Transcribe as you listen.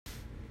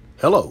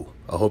Hello,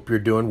 I hope you're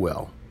doing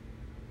well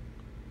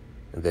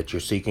and that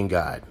you're seeking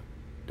God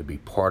to be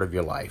part of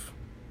your life.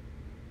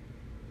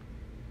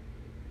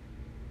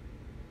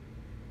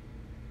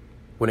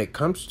 When it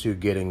comes to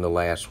getting the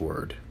last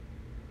word,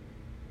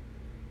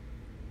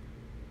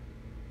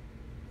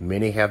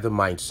 many have the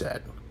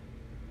mindset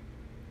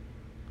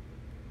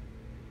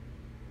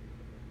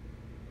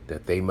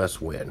that they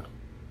must win.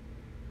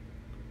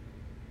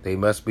 They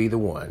must be the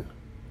one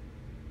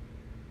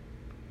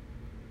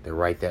to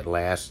write that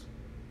last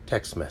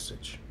text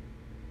message,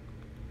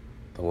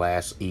 the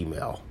last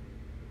email,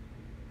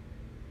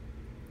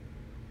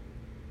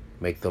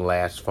 make the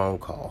last phone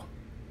call,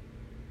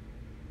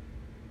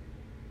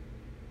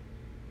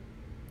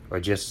 or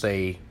just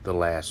say the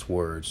last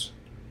words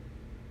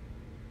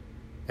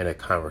in a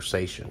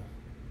conversation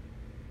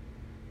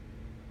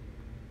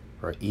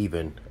or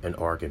even an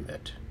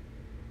argument.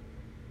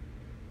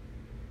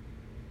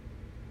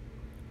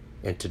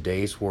 In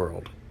today's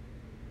world,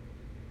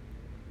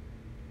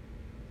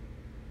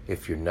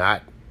 if you're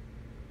not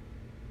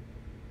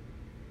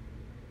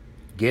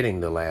getting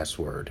the last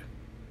word,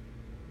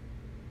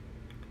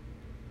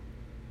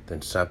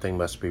 then something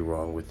must be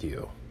wrong with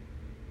you.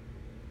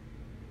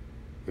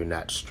 You're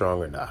not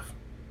strong enough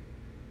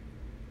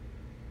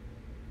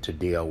to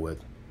deal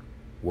with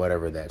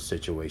whatever that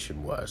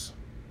situation was.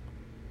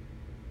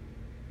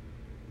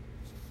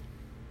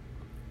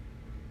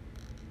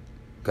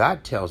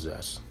 God tells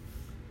us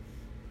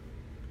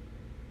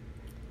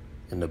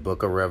in the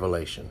book of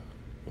Revelation,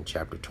 in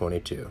chapter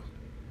 22,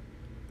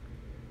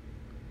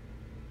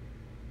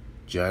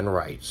 John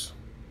writes,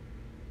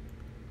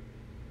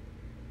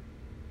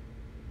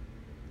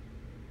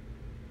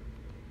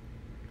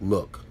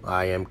 "Look,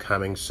 I am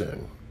coming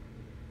soon.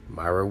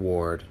 My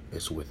reward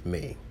is with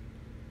me,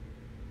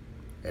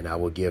 and I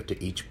will give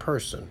to each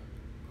person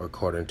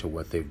according to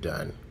what they've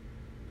done.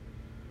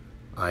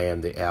 I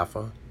am the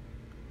Alpha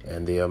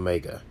and the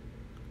Omega,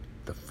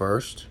 the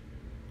first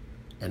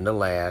and the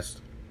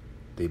last,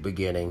 the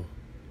beginning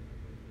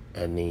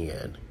and the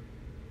end."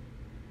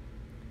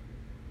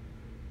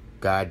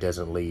 God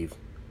doesn't leave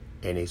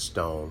any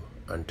stone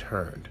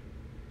unturned.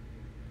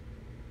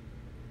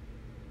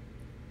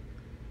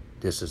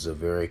 This is a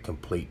very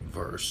complete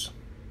verse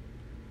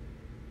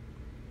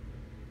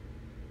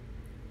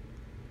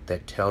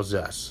that tells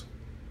us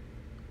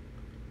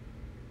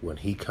when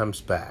He comes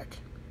back,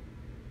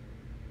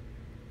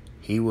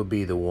 He will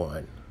be the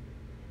one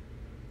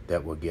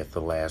that will get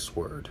the last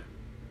word.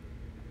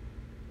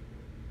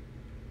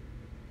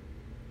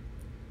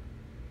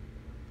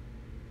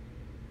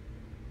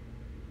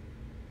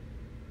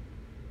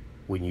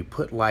 When you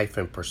put life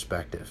in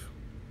perspective,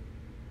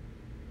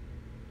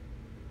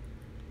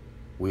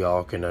 we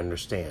all can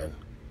understand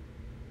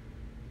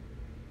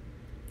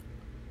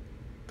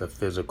the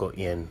physical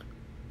end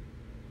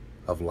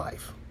of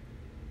life.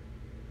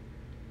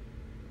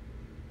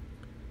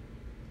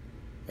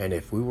 And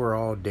if we were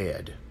all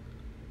dead,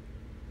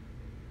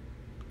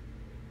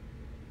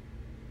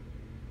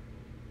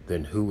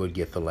 then who would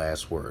get the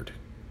last word?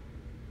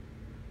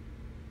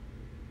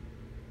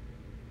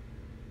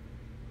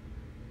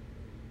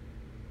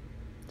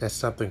 That's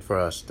something for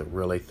us to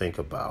really think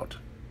about.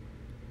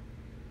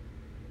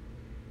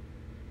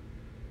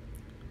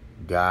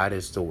 God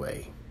is the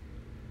way.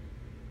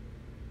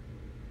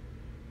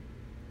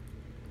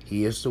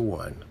 He is the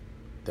one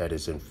that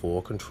is in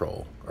full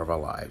control of our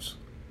lives.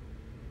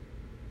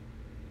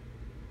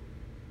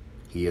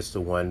 He is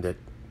the one that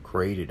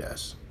created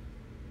us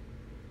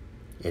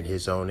in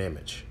His own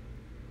image.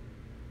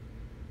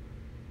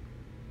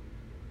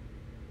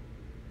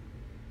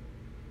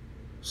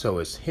 So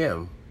it's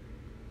Him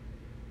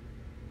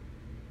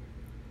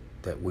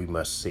that we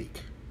must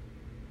seek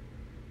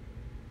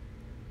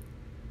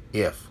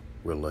if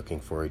we're looking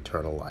for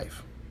eternal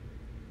life.